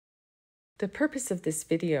The purpose of this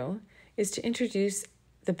video is to introduce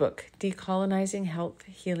the book Decolonizing Health,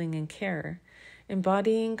 Healing and Care,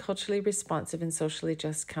 Embodying Culturally Responsive and Socially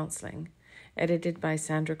Just Counseling, edited by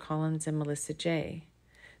Sandra Collins and Melissa J.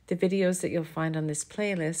 The videos that you'll find on this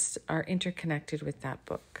playlist are interconnected with that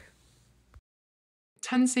book.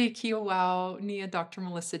 Tansei Kia Wow, Nia Dr.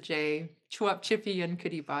 Melissa J. Chuap Chippy and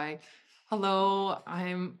Kadibai. Hello,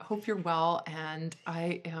 hope you're well, and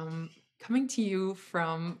I am coming to you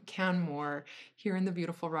from Canmore here in the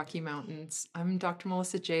beautiful Rocky Mountains. I'm Dr.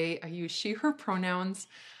 Melissa J. I use she, her pronouns.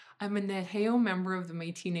 I'm a Neheo member of the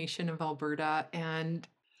Métis Nation of Alberta, and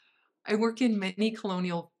I work in many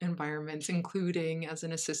colonial environments, including as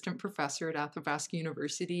an assistant professor at Athabasca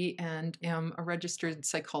University, and am a registered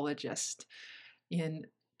psychologist in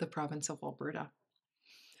the province of Alberta.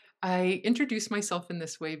 I introduce myself in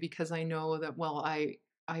this way because I know that while I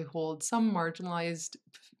hold some marginalized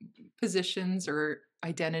positions or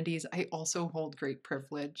identities, I also hold great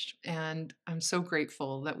privilege. And I'm so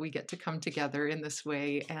grateful that we get to come together in this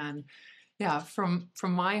way. And yeah, from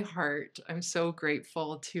my heart, I'm so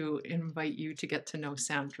grateful to invite you to get to know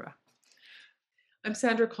Sandra. I'm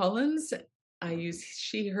Sandra Collins. I use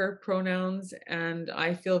she, her pronouns, and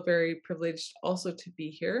I feel very privileged also to be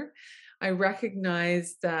here. I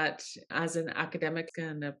recognize that as an academic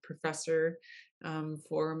and a professor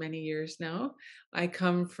for many years now, I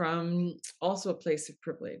come from also a place of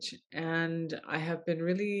privilege. And I have been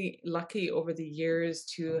really lucky over the years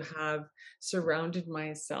to have surrounded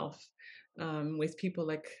myself with people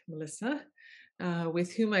like Melissa,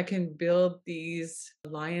 with whom I can build these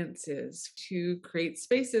alliances to create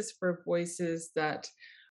spaces for voices that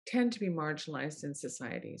tend to be marginalized in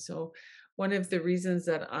society. So, one of the reasons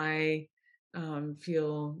that I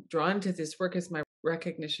feel drawn to this work is my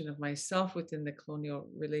recognition of myself within the colonial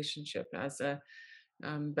relationship as a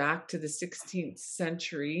back to the 16th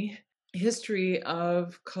century history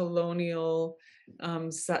of colonial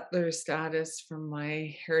settler status from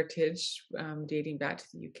my heritage dating back to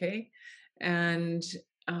the UK. And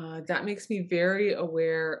that makes me very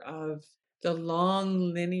aware of the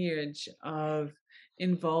long lineage of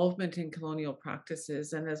involvement in colonial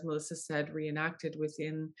practices. And as Melissa said, reenacted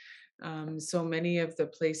within so many of the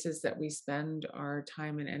places that we spend our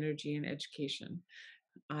time and energy in education.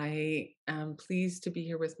 I am pleased to be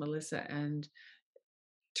here with Melissa and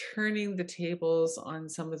turning the tables on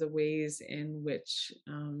some of the ways in which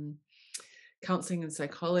counseling and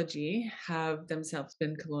psychology have themselves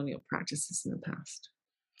been colonial practices in the past.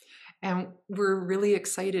 And we're really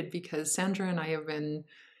excited because Sandra and I have been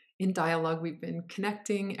in dialogue. We've been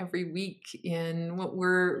connecting every week in what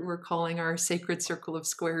we're calling our sacred circle of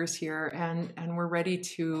squares here, and we're ready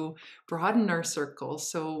to broaden our circle.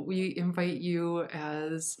 So we invite you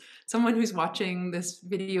as someone who's watching this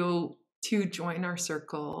video to join our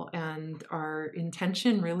circle, and our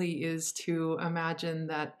intention really is to imagine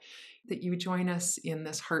that you join us in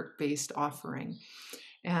this heart-based offering.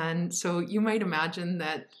 And so you might imagine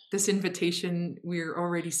that this invitation, we're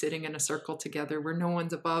already sitting in a circle together where no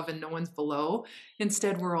one's above and no one's below.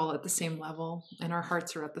 Instead, we're all at the same level and our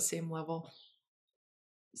hearts are at the same level.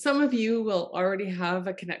 Some of you will already have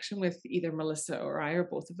a connection with either Melissa or I or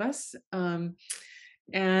both of us.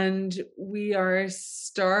 And we are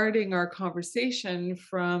starting our conversation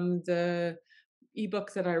from the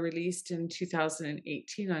ebook that I released in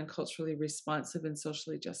 2018 on culturally responsive and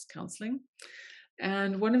socially just counseling.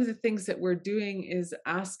 And one of the things that we're doing is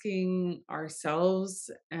asking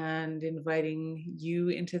ourselves and inviting you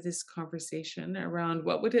into this conversation around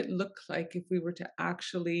what would it look like if we were to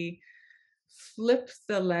actually flip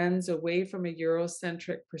the lens away from a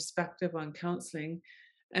Eurocentric perspective on counseling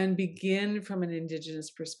and begin from an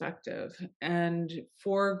Indigenous perspective and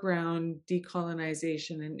foreground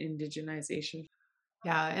decolonization and indigenization.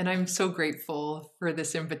 Yeah, and I'm so grateful for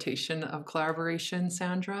this invitation of collaboration,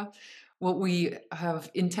 Sandra. What we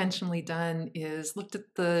have intentionally done is looked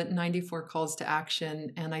at the 94 calls to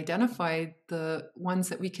action and identified the ones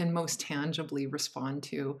that we can most tangibly respond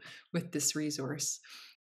to with this resource.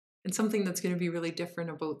 And something that's going to be really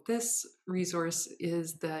different about this resource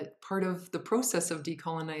is that part of the process of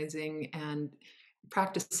decolonizing and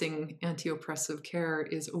practicing anti-oppressive care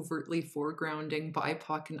is overtly foregrounding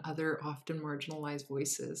BIPOC and other often marginalized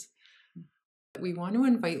voices. We want to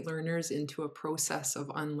invite learners into a process of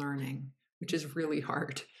unlearning, which is really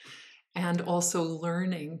hard, and also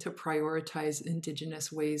learning to prioritize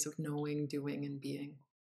Indigenous ways of knowing, doing, and being.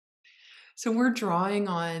 So we're drawing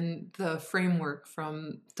on the framework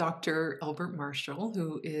from Dr. Albert Marshall,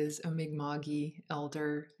 who is a Mi'kma'ki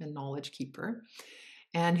elder and knowledge keeper.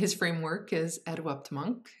 And his framework is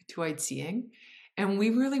Etuaptmunk, Tuaid Seeing. And we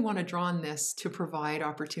really want to draw on this to provide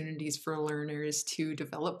opportunities for learners to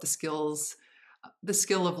develop the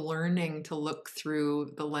skill of learning to look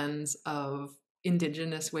through the lens of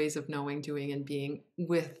Indigenous ways of knowing, doing, and being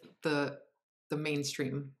with the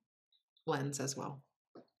mainstream lens as well.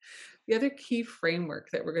 The other key framework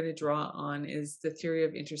that we're going to draw on is the theory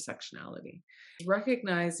of intersectionality,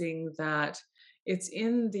 recognizing that it's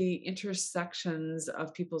in the intersections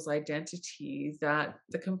of people's identity that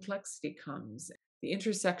the complexity comes. The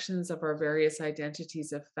intersections of our various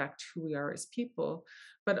identities affect who we are as people,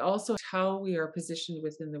 but also how we are positioned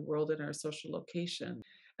within the world and our social location.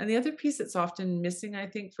 And the other piece that's often missing, I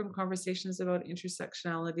think, from conversations about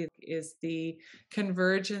intersectionality is the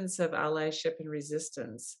convergence of allyship and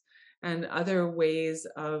resistance and other ways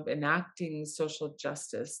of enacting social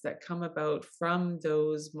justice that come about from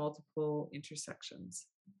those multiple intersections.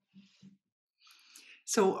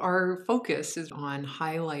 So, our focus is on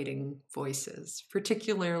highlighting voices,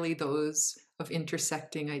 particularly those of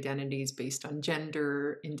intersecting identities based on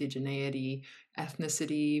gender, indigeneity,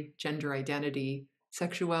 ethnicity, gender identity,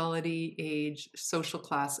 sexuality, age, social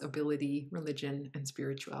class, ability, religion, and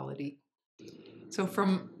spirituality. So,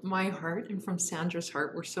 from my heart and from Sandra's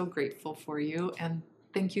heart, we're so grateful for you, and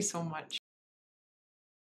thank you so much.